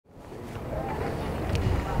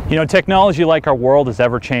You know, technology like our world is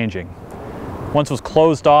ever changing. Once was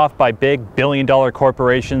closed off by big billion-dollar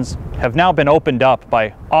corporations, have now been opened up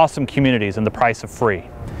by awesome communities and the price of free.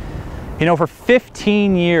 You know, for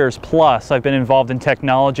 15 years plus, I've been involved in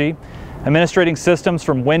technology, administrating systems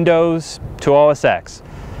from Windows to OS X.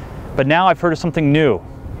 But now I've heard of something new,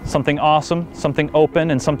 something awesome, something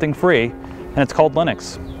open, and something free, and it's called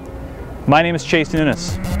Linux. My name is Chase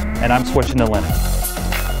Nunes, and I'm switching to Linux.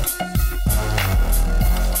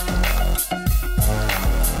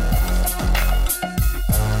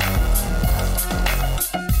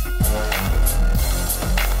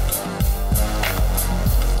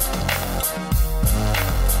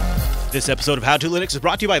 This episode of How To Linux is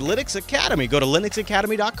brought to you by Linux Academy. Go to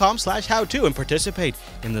linuxacademy.com/howto and participate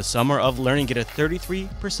in the Summer of Learning. Get a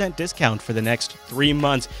 33% discount for the next 3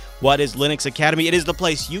 months. What is Linux Academy? It is the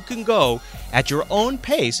place you can go at your own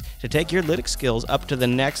pace to take your Linux skills up to the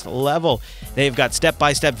next level. They've got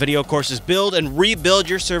step-by-step video courses. Build and rebuild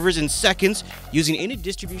your servers in seconds using any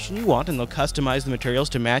distribution you want, and they'll customize the materials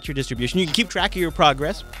to match your distribution. You can keep track of your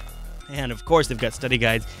progress. And of course, they've got study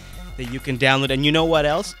guides that you can download. And you know what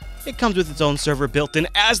else? It comes with its own server built in.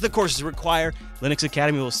 As the courses require, Linux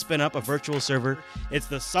Academy will spin up a virtual server. It's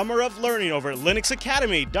the Summer of Learning over at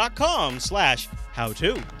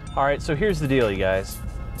linuxacademy.com/howto. All right, so here's the deal, you guys.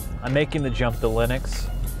 I'm making the jump to Linux.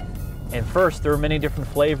 And first, there are many different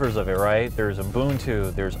flavors of it, right? There's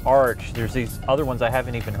Ubuntu, there's Arch, there's these other ones I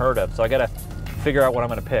haven't even heard of. So I gotta figure out what I'm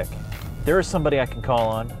gonna pick. There is somebody I can call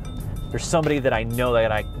on. There's somebody that I know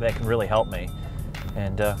that can really help me.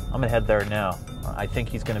 And I'm gonna head there now. I think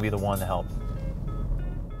he's gonna be the one to help.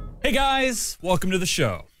 Hey guys, welcome to the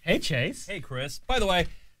show. Hey Chase. Hey Chris. By the way,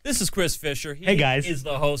 this is Chris Fisher. He Hey guys. is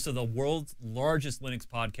the host of the world's largest Linux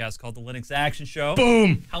podcast called The Linux Action Show.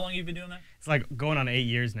 Boom! How long have you been doing that? It's like going on 8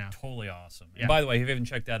 years now. Totally awesome. Yeah. And by the way, if you haven't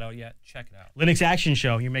checked that out yet, check it out. Linux Action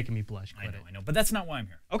Show. You're making me blush. I know. But that's not why I'm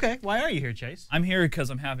here. Okay, why are you here, Chase? I'm here because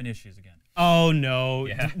I'm having issues again. Oh no,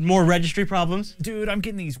 Yeah. More registry problems? Dude, I'm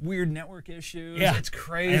getting these weird network issues. Yeah. It's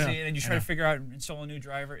crazy. I know. And then you try to figure out and install a new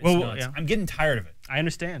driver. It's Well, nuts. yeah. I'm getting tired of it. I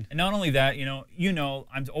understand. And not only that, you know,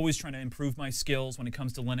 I'm always trying to improve my skills when it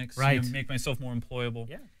comes to Linux. Right. You know, make myself more employable.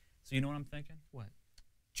 Yeah. So you know what I'm thinking? What?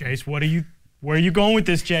 Chase, where are you going with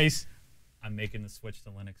this, Chase? I'm making the switch to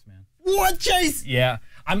Linux, man. What, Chase? Yeah.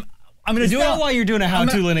 I'm gonna do it. Is that why you're doing a How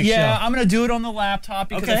To Linux show? Yeah, I'm gonna do it on the laptop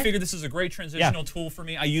because I Okay. figured this is a great transitional tool for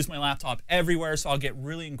me. I use my laptop everywhere, so I'll get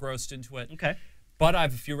really engrossed into it. Okay. But I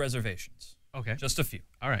have a few reservations. Okay. Just a few.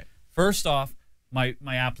 All right. First off, my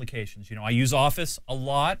applications. You know, I use Office a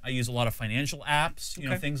lot. I use a lot of financial apps. You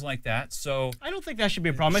know, things like that. So I don't think that should be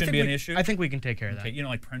a problem. Shouldn't be an issue? I think we can take care of that. you know,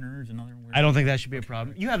 like printers and other. Weird I don't think that should be a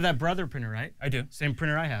problem. You have that Brother printer, right? I do. Same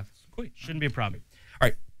printer I have. Cool. Shouldn't be a problem. All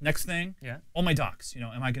right. Next thing. Yeah. All my docs. You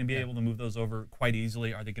know, am I going to be able to move those over quite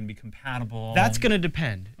easily? Are they going to be compatible? That's going to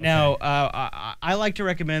depend. Okay. Now, I like to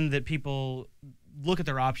recommend that people look at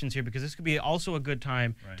their options here because this could be also a good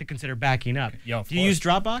time to consider backing up. Okay. Yeah, Do you use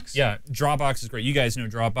Dropbox? Yeah, Dropbox is great. You guys know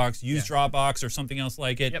Dropbox. Use Dropbox or something else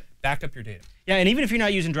like it. Yep. Back up your data. Yeah, and even if you're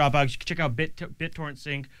not using Dropbox, you can check out BitTorrent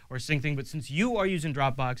Sync or SyncThing. But since you are using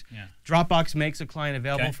Dropbox, Dropbox makes a client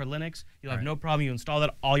available for Linux. You'll have no problem. You install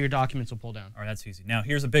that, all your documents will pull down. All right, that's easy. Now,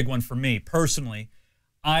 here's a big one for me personally.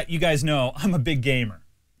 You guys know I'm a big gamer.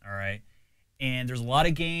 All right. And there's a lot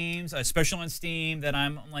of games, especially on Steam, that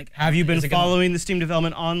I'm like. Have you been following the Steam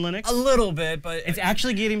development on Linux? A little bit, but it's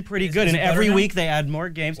actually getting pretty good. And every week they add more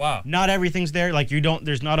games. Wow. Not everything's there. Like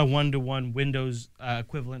there's not a one-to-one Windows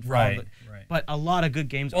equivalent for all of it. Right. But a lot of good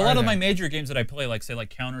games. Well, a lot of my major games that I play, like say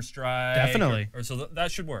Counter-Strike. Definitely. So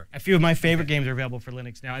that should work. A few of my favorite games are available for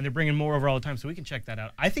Linux now, and they're bringing more over all the time, so we can check that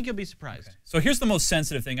out. I think you'll be surprised. Okay. So here's the most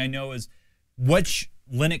sensitive thing I know is which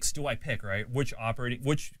Linux do I pick, right?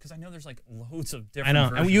 Because I know there's like loads of different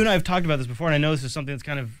versions. And you and I have talked about this before, and I know this is something that's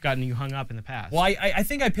kind of gotten you hung up in the past. Well, I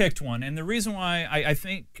think I picked one, and the reason why I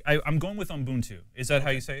think I'm going with Ubuntu. Is that how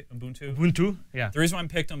you say it? Ubuntu? Ubuntu, yeah. The reason why I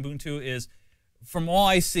picked Ubuntu is, from all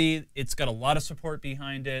I see, it's got a lot of support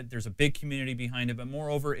behind it. There's a big community behind it, but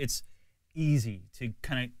moreover, it's easy to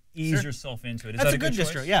kind of ease yourself into it. Is That's that a good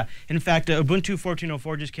choice? distro, yeah. In fact, Ubuntu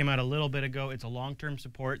 14.04 just came out a little bit ago. It's a long-term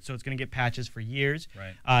support, so it's going to get patches for years.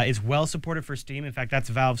 Right. It's well supported for Steam. In fact, that's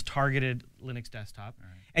Valve's targeted Linux desktop. Right.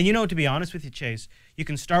 And you know, to be honest with you, Chase, you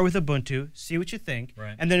can start with Ubuntu, see what you think,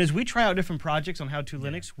 and then as we try out different projects on How To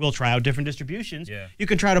Linux, we'll try out different distributions. Yeah. You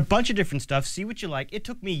can try out a bunch of different stuff, see what you like. It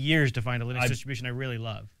took me years to find a Linux distribution I really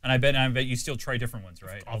love. And I bet you still try different ones,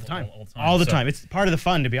 right? All the time. All the time. It's part of the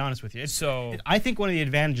fun, to be honest with you. I think one of the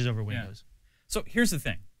advantages over Windows. So here's the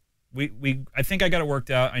thing. I think I got it worked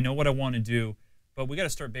out. I know what I want to do. But we got to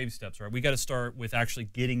start baby steps, right? We got to start with actually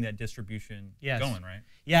getting that distribution going, right?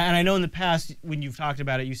 Yeah, and I know in the past when you've talked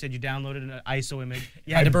about it, you said you downloaded an ISO image.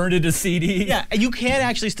 Yeah, I burned it to CD. Yeah, you can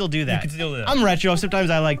actually still do that. You can still do that. I'm retro. Sometimes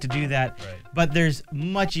I like to do that. Right. But there's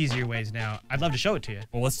much easier ways now. I'd love to show it to you.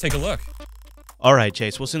 Well, let's take a look. All right,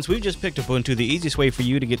 Chase. Well, since we've just picked Ubuntu, the easiest way for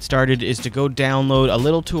you to get started is to go download a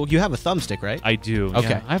little tool. You have a thumbstick, right? I do. Okay.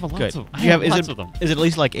 Yeah. I have Good. lots of them. Is it at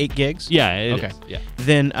least like 8 gigs? Yeah. It Okay. is, yeah.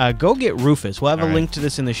 Then go get Rufus. We'll have All a right. link to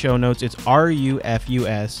this in the show notes. It's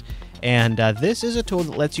RUFUS. And this is a tool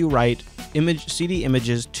that lets you write CD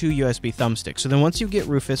images to USB thumbsticks. So then once you get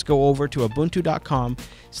Rufus, go over to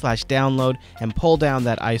ubuntu.com/download and pull down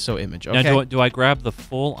that ISO image. Okay. Now, do I grab the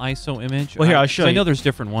full ISO image? Well, here, I'll show I you. know there's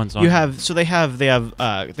different ones on You there. have they have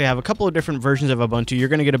a couple of different versions of Ubuntu. You're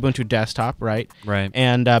going to get Ubuntu Desktop, right? Right.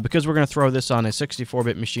 And because we're going to throw this on a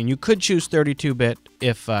 64-bit machine, you could choose 32-bit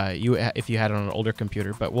if you had it on an older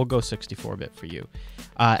computer, but we'll go 64-bit for you.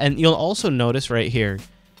 And you'll also notice right here,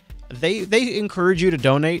 they encourage you to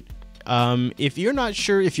donate. If you're not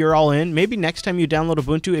sure if you're all in, maybe next time you download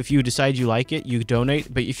Ubuntu, if you decide you like it, you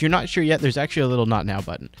donate. But if you're not sure yet, there's actually a little Not Now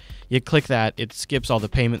button. You click that, it skips all the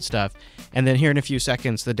payment stuff, and then here in a few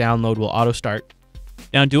seconds, the download will auto start.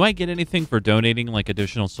 Now, do I get anything for donating, like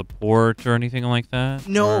additional support or anything like that?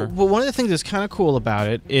 No, Or- but one of the things that's kind of cool about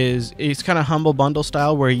it is it's kind of humble bundle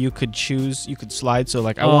style where you could choose, you could slide. So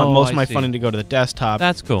like I want Oh, most I of my see. funding to go to the desktop.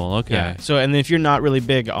 That's cool. Okay. Yeah. So and if you're not really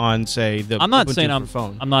big on say the I'm not Ubuntu saying for I'm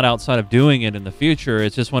phone. I'm not outside of doing it in the future.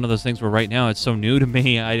 It's just one of those things where right now it's so new to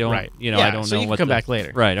me. I don't, Right. you know, Yeah, I don't so know you can what come the- back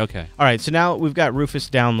later. Right. Okay. All right, so now we've got Rufus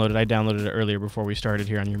downloaded. I downloaded it earlier before we started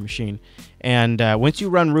here on your machine. And once you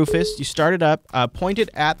run Rufus, you start it up, point it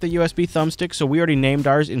at the USB thumbstick. So we already named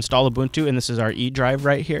ours Install Ubuntu, and this is our E drive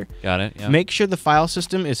right here. Got it. Yeah. Make sure the file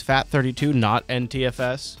system is FAT32, not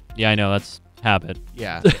NTFS. Yeah, I know that's habit.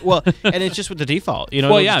 Yeah. Well, and it's just with the default. You know.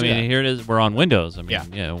 Well, it'll yeah. I just do mean, that. here it is. We're on Windows. I mean, Yeah.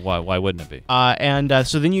 yeah. Why wouldn't it be?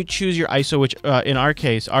 So then you choose your ISO, which in our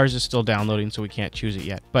case, ours is still downloading, so we can't choose it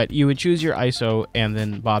yet. But you would choose your ISO, and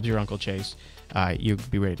then Bob's your Uncle Chase. You'd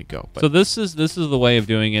be ready to go. But So this is the way of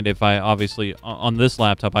doing it. If I obviously on this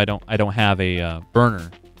laptop I don't have a burner,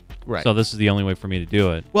 right. so this is the only way for me to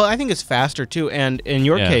do it. Well, I think it's faster too, and in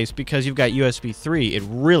your Yeah. case, because you've got USB 3, it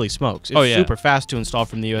really smokes. It's Oh, yeah. super fast to install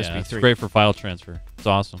from the Yeah, USB it's 3. great for file transfer. It's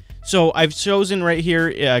awesome. So I've chosen right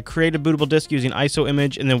here, create a bootable disk using ISO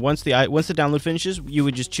image, and then once the download finishes, you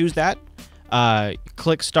would just choose that.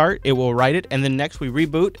 Click start, it will write it, and then next we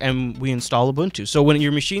reboot and we install Ubuntu. So when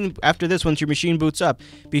your machine, after this, once your machine boots up,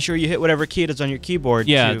 be sure you hit whatever key it is on your keyboard.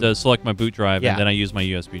 Yeah, to, to select my boot drive, Yeah. and then I use my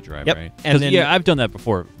USB drive, Yep. right? And 'Cause, then- yeah, I've done that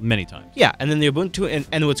before many times. Yeah, and then the Ubuntu,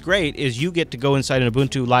 and what's great is you get to go inside an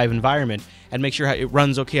Ubuntu live environment and make sure it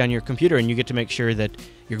runs okay on your computer, and you get to make sure that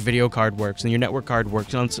your video card works and your network card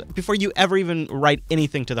works before you ever even write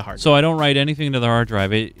anything to the hard drive. So I don't write anything to the hard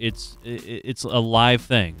drive. It's a live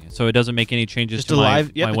thing, so it doesn't make any changes Just to a live,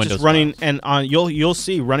 my yep, it's Windows just running, files. and on you'll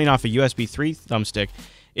see running off a USB 3 thumbstick.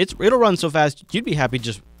 It'll run so fast you'd be happy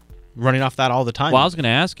just running off that all the time. Well, I was going to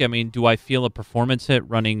ask. I mean, do I feel a performance hit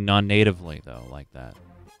running non-natively though, like that?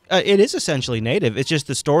 It is essentially native. It's just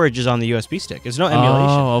the storage is on the USB stick. There's no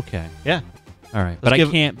emulation. Oh, okay. Yeah. All right, but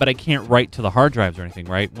I can't write to the hard drives or anything,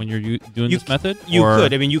 right? When you're doing this method, You Or-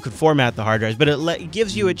 could. I mean, you could format the hard drives, but it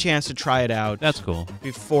gives you a chance to try it out. That's cool.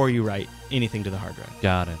 Before you write anything to the hard drive.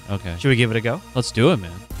 Got it. Okay. Should we give it a go? Let's do it,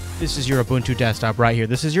 man. This is your Ubuntu desktop right here.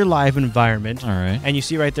 This is your live environment. All right. And you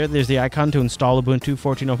see right there's the icon to install Ubuntu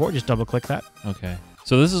 14.04. Just double click that. Okay.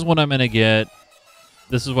 So this is what I'm gonna get.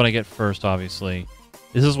 This is what I get first, obviously.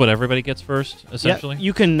 This is what everybody gets first, essentially. Yeah,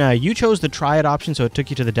 you can. You chose the try it option, so it took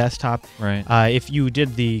you to the desktop. Right. If you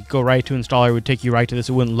did the go right to installer, it would take you right to this.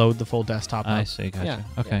 It wouldn't load the full desktop. I up. see. Gotcha. Yeah.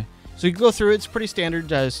 Okay. So you go through. It's pretty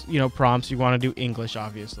standard as prompts. You want to do English,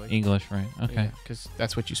 obviously. English, right? Okay. Because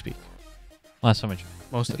that's what you speak Last time I checked.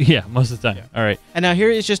 most of the Yeah, most of the time. Yeah. All right. And now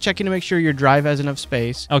here is just checking to make sure your drive has enough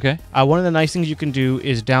space. Okay. One of the nice things you can do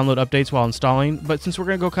is download updates while installing, but since we're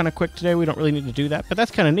going to go kind of quick today, we don't really need to do that, but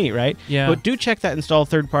that's kind of neat, right? Yeah. But do check that install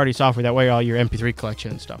third-party software. That way all your MP3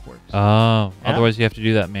 collection and stuff works. Oh. Yeah. Otherwise, you have to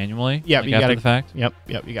do that manually. Yeah, like you after gotta- the fact. Yep,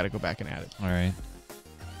 you got to go back and add it. All right.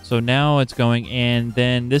 So now it's going, and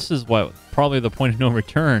then this is what probably the point of no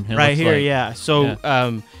return. It Right looks here, like. yeah.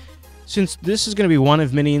 So since this is going to be one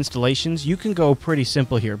of many installations, you can go pretty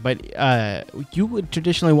simple here, but you would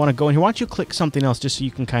traditionally want to go in here. Why don't you click something else just so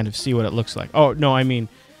you can kind of see what it looks like? Oh, no, I mean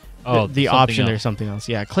the something option else. there's something else.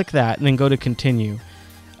 Yeah, click that and then go to continue.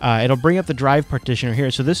 it'll bring up the drive partitioner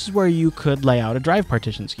here. So this is where you could lay out a drive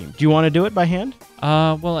partition scheme. Do you want to do it by hand?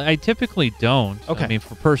 Well, I typically don't. Okay. I mean,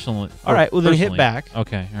 for personal. All right. Well, then hit back.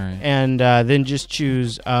 Okay. All right. And then just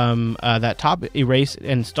choose that top erase and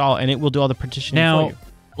install, and it will do all the partitioning for you.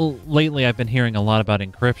 Lately, I've been hearing a lot about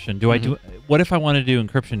encryption. Do I do? What if I want to do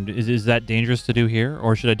encryption? Is that dangerous to do here,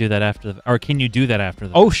 or should I do that after? Or can you do that after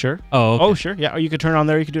the? Oh, sure. Oh, okay. Oh, sure. Yeah. Or you could turn it on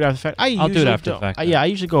there. You could do it after the fact. I'll do it after the fact. Yeah. I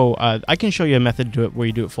usually go. I can show you a method to do it where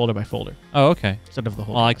you do it folder by folder. Oh, okay. Instead of the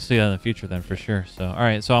whole. Well, I can see that in the future then for sure. So, all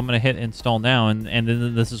right. So I'm gonna hit install now, and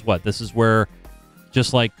then this is what? This is where,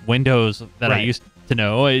 just like Windows that I used to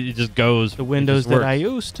know, it just goes. The Windows that I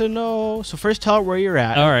used to know. So first, tell it where you're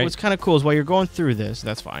at. All right. What's kind of cool is while you're going through this,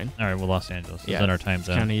 that's fine. All right. Well, Los Angeles is in our time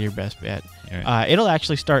zone. Kind of your best bet. Right. It'll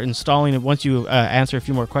actually start installing it once you answer a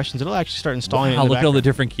few more questions. It'll actually start installing. Wow, it in the look at all the background.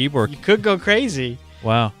 different keyboard. You could go crazy.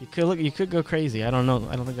 Wow. You could go crazy. I don't know.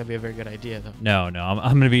 I don't think that'd be a very good idea though. No.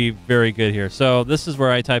 I'm going to be very good here. So this is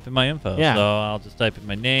where I type in my info. Yeah. So I'll just type in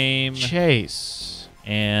my name. Chase.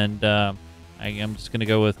 And I'm just going to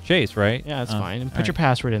go with Chase, right? Yeah, that's fine. And put your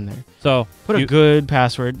password in there. So put a good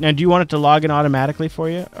password. Now, do you want it to log in automatically for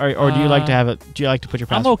you, or do you like to have it? Do you like to put your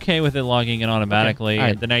password? I'm okay with it logging in automatically. Okay.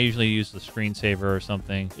 Right. Then I usually use the screensaver or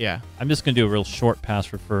something. Yeah. I'm just going to do a real short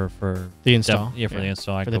password for the install. For the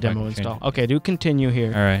install. I for can the go back demo and change install. it. Okay, do continue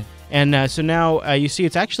here. All right. And so now you see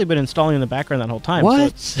it's actually been installing in the background that whole time. What? So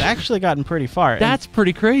it's actually gotten pretty far. That's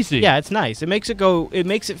pretty crazy. Yeah, it's nice. It makes it go. It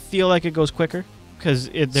makes it feel like it goes quicker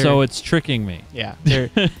because so it's tricking me. Yeah,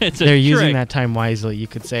 they're it's they're a using trick. that time wisely. You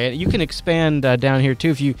could say it. You can expand down here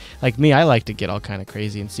too. If you like me, I like to get all kind of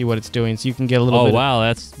crazy and see what it's doing, so you can get a little. Oh bit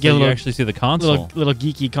wow, you actually see the console. Little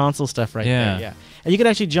geeky console stuff right Yeah. there. Yeah. And you can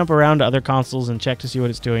actually jump around to other consoles and check to see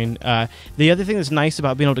what it's doing. The other thing that's nice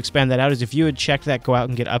about being able to expand that out is if you had checked that, go out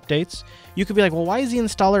and get updates, you could be like, well, why is the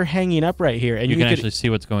installer hanging up right here? And you can could actually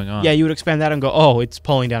see what's going on. Yeah, you would expand that and go, oh, it's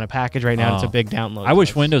pulling down a package right now. It's a Oh. big download. I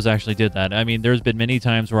wish Windows actually did that. I mean, there's been many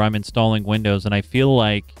times where I'm installing Windows and I feel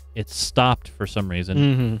like it's stopped for some reason.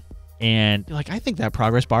 Mm-hmm. And You're like, I think that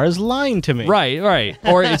progress bar is lying to me. right.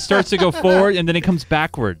 Or it starts to go forward and then it comes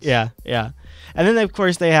backwards. Yeah. And then of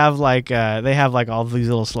course they have like all these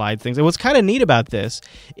little slide things. And what's kind of neat about this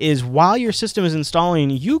is while your system is installing,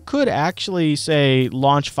 you could actually say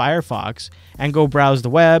launch Firefox and go browse the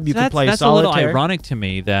web. You can play that's solitaire. a little ironic to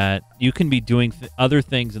me that you can be doing other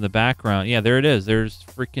things in the background. Yeah, there it is. There's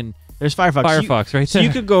freaking There's Firefox. Firefox right So there.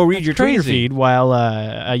 you could go read That's your Twitter crazy. feed while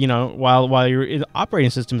while your operating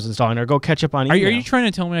system is installing, or go catch up on Are email. you trying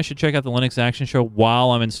to tell me I should check out the Linux Action Show while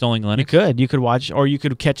I'm installing Linux? You could watch, or you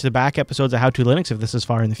could catch the back episodes of HowTo Linux if this is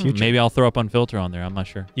far in the future. Maybe I'll throw up Unfilter on there. I'm not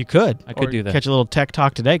sure. You could. I could Or do that. Catch a little Tech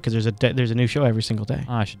Talk Today because there's a new show every single day.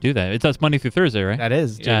 Oh, I should do that. That's Monday through Thursday, right? That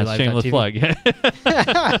is. Yeah, shameless plug.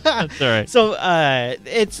 That's all right. So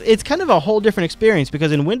it's kind of a whole different experience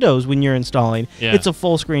because in Windows, when you're installing, it's a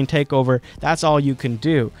full screen takeover. That's all you can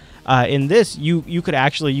do. In this, you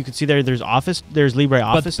could see there's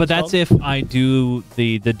LibreOffice. But that's if I do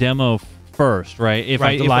the demo first, right? If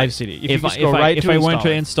the live CD. If I went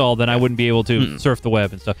to install, then I wouldn't be able to surf the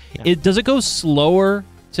web and stuff. Yeah. Does it go slower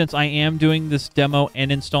since I am doing this demo and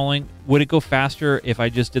installing? Would it go faster if I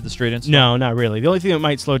just did the straight install? No, not really. The only thing that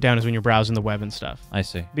might slow it down is when you're browsing the web and stuff. I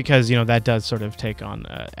see. Because that does sort of take on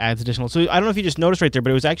adds additional. So I don't know if you just noticed right there,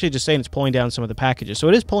 but it was actually just saying it's pulling down some of the packages. So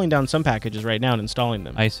it is pulling down some packages right now and installing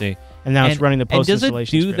them. I see. And now it's running the post-installation And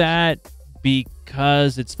does it do scripts. that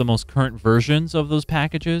because it's the most current versions of those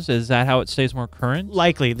packages? Is that how it stays more current?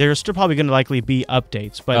 Likely. There's still probably going to likely be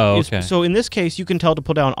updates. But okay. So in this case, you can tell to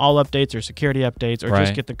pull down all updates or security updates or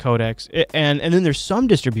just get the codecs. And then there's some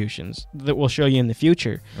distributions that we'll show you in the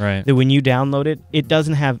future. Right. That when you download it, it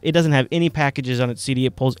doesn't have any packages on its CD.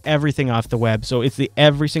 It pulls everything off the web. So it's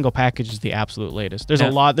every single package is the absolute latest. There's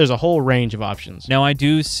there's a whole range of options. Now I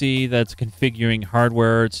do see that's configuring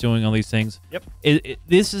hardware. It's doing all these things. Yep.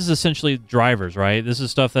 This is essentially drivers, right? This is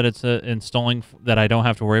stuff that it's installing that I don't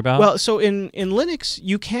have to worry about. Well, so in Linux,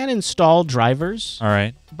 you can install drivers. All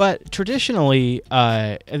right. But traditionally,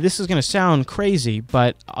 this is going to sound crazy,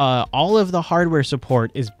 but all of the hardware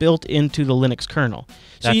support is built into the Linux kernel.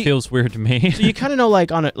 That feels weird to me. So you kind of know,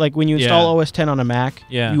 like when you install OS 10 on a Mac,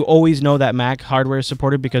 you always know that Mac hardware is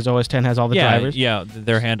supported because OS 10 has all the drivers. Yeah,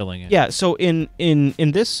 they're handling it. Yeah. So in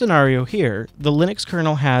this scenario here, the Linux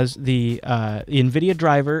kernel has the NVIDIA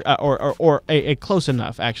driver, or a close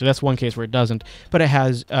enough. Actually, that's one case where it doesn't. But it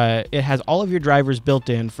has all of your drivers built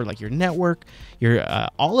in for like your network, your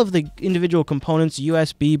all of the individual components,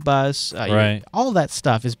 USB bus, Right. all of that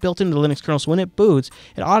stuff is built into the Linux kernel. So when it boots,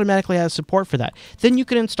 it automatically has support for that. Then you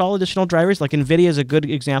can install additional drivers. Like NVIDIA is a good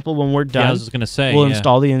example. When we're done, Yeah, I was just gonna say we'll yeah.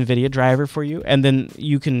 install the NVIDIA driver for you, and then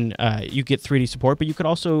you can you get 3D support. But you could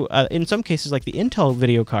also, in some cases, like the Intel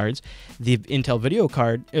video cards, the Intel video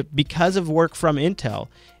card, because of work from Intel,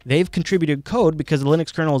 they've contributed code because the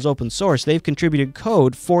Linux kernel is open source. They've contributed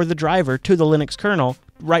code for the driver to the Linux kernel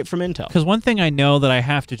right from Intel. Because one thing I know that I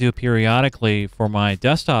have to do periodically for my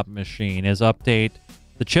desktop machine is update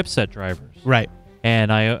the chipset drivers. Right.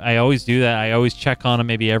 And I always do that. I always check on them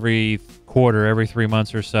maybe every quarter, every 3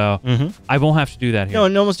 months or so. I won't have to do that here. No,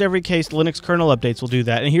 in almost every case, Linux kernel updates will do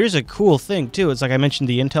that. And here's a cool thing, too. It's like I mentioned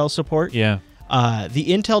the Intel support. Yeah. The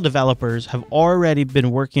Intel developers have already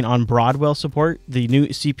been working on Broadwell support. The new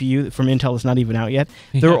CPU from Intel is not even out yet.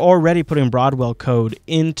 They're already putting Broadwell code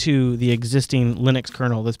into the existing Linux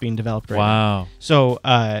kernel that's being developed right now. Wow. So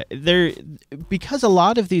because a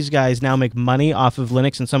lot of these guys now make money off of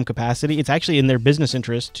Linux in some capacity, it's actually in their business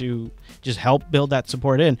interest to just help build that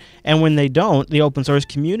support in. And when they don't, the open source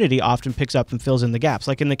community often picks up and fills in the gaps,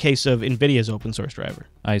 like in the case of NVIDIA's open source driver.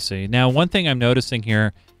 I see. Now, one thing I'm noticing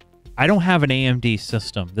here, I don't have an AMD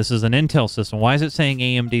system. This is an Intel system. Why is it saying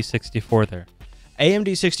AMD 64 there?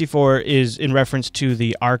 AMD 64 is in reference to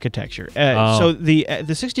the architecture. So the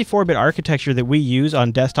 64-bit architecture that we use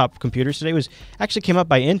on desktop computers today actually came up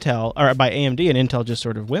by Intel or by AMD, and Intel just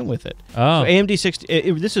sort of went with it. Oh. So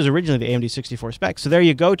AMD this is originally the AMD 64 spec. So there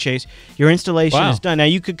you go, Chase. Your installation is done. Now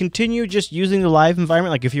you could continue just using the live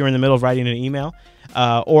environment, like if you were in the middle of writing an email,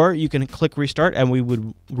 or you can click restart, and we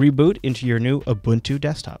would reboot into your new Ubuntu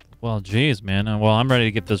desktop. Well, geez, man. Well, I'm ready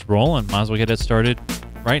to get this rolling. Might as well get it started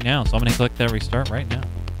right now. So I'm going to click that restart right now.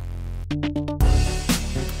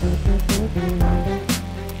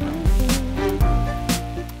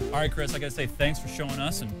 All right, Chris, I got to say thanks for showing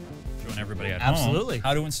us and showing everybody at Absolutely. home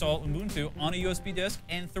how to install Ubuntu on a USB disk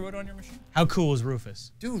and throw it on your machine. How cool is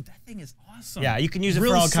Rufus? Dude, that thing is awesome. Yeah, you can use it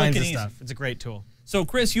Really for all slick kinds and of easy. stuff. It's a great tool. So,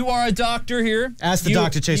 Chris, you are a doctor here. Ask the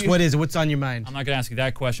doctor, Chase. What is it? What's on your mind? I'm not going to ask you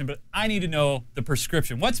that question, but I need to know the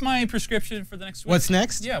prescription. What's my prescription for the next week? What's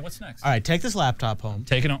next? Yeah, what's next? All right, take this laptop home.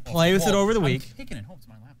 Taking it. Play with it over the week. I'm taking it home to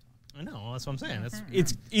my laptop. I know. That's what I'm saying.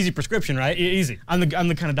 It's easy prescription, right? Easy. I'm the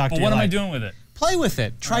kind of doctor. But what am I doing with it? Play with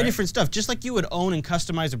it. Try right. different stuff. Just like you would own and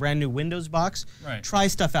customize a brand new Windows box. Right. Try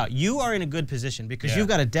stuff out. You are in a good position because you've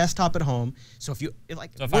got a desktop at home. So if you if I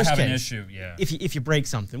have an issue, if you break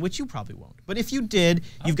something, which you probably won't, but if you did,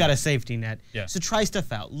 you've got a safety net. Yeah. So try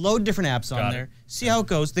stuff out. Load different apps on there. See how it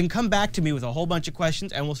goes. Then come back to me with a whole bunch of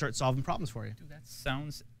questions, and we'll start solving problems for you. Dude, that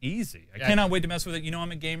sounds easy. I cannot wait to mess with it. You know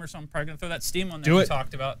I'm a gamer, so I'm probably going to throw that Steam on there we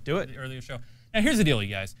talked about in the earlier show. Now, here's the deal, you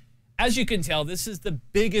guys. As you can tell, this is the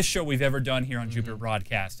biggest show we've ever done here on Jupiter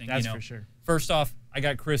Broadcasting. That's for sure. First off, I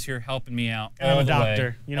got Chris here helping me out. And I'm a doctor.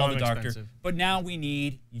 Way, you know I'm the doctor. expensive. But now we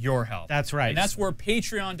need your help. That's right. And that's where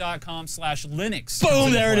patreon.com/Linux.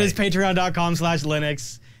 Boom, there it is,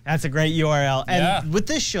 patreon.com/Linux. That's a great URL. And with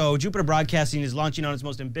this show, Jupiter Broadcasting is launching on its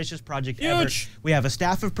most ambitious project ever. We have a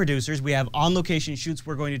staff of producers, we have on-location shoots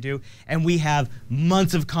we're going to do, and we have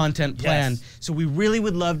months of content planned. So we really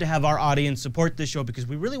would love to have our audience support this show because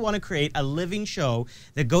we really want to create a living show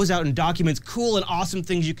that goes out and documents cool and awesome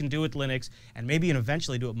things you can do with Linux, and maybe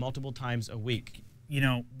eventually do it multiple times a week. You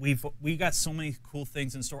know, we got so many cool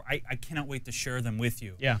things in store. I cannot wait to share them with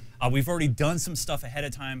you. Yeah. We've already done some stuff ahead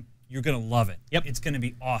of time. You're going to love it. Yep. It's going to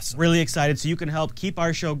be awesome. Really excited. So you can help keep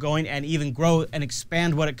our show going and even grow and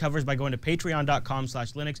expand what it covers by going to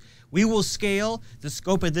patreon.com/Linux. We will scale the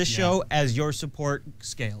scope of this show as your support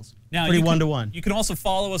scales. Now, pretty one-to-one. You can also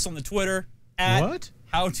follow us on the Twitter at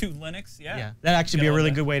HowTo Linux. Yeah. That'd actually be a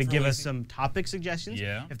really good way to give us some topic suggestions.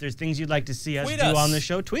 Yeah. If there's things you'd like to see us Tweet do us. on the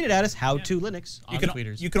show, tweet it at us, HowToLinux on the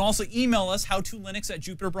tweeters. You can also email us,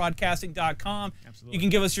 howtolinux@jupiterbroadcasting.com. Absolutely. You can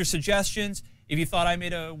give us your suggestions. If you thought I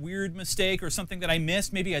made a weird mistake or something that I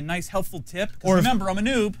missed, maybe a nice helpful tip. Or remember, I'm a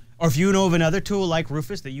noob. Or if you know of another tool like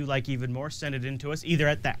Rufus that you like even more, send it in to us, either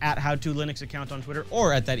at the @HowToLinux account on Twitter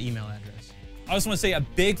or at that email address. I just want to say a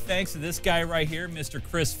big thanks to this guy right here, Mr.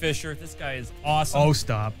 Chris Fisher. This guy is awesome. Oh,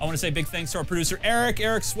 stop. I want to say big thanks to our producer, Eric.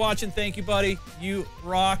 Eric Swatchin, thank you, buddy. You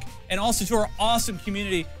rock. And also to our awesome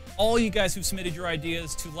community, all you guys who submitted your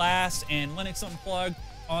ideas to Last and Linux Unplugged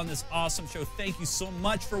on this awesome show. Thank you so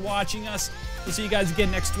much for watching us. We'll see you guys again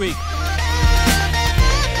next week.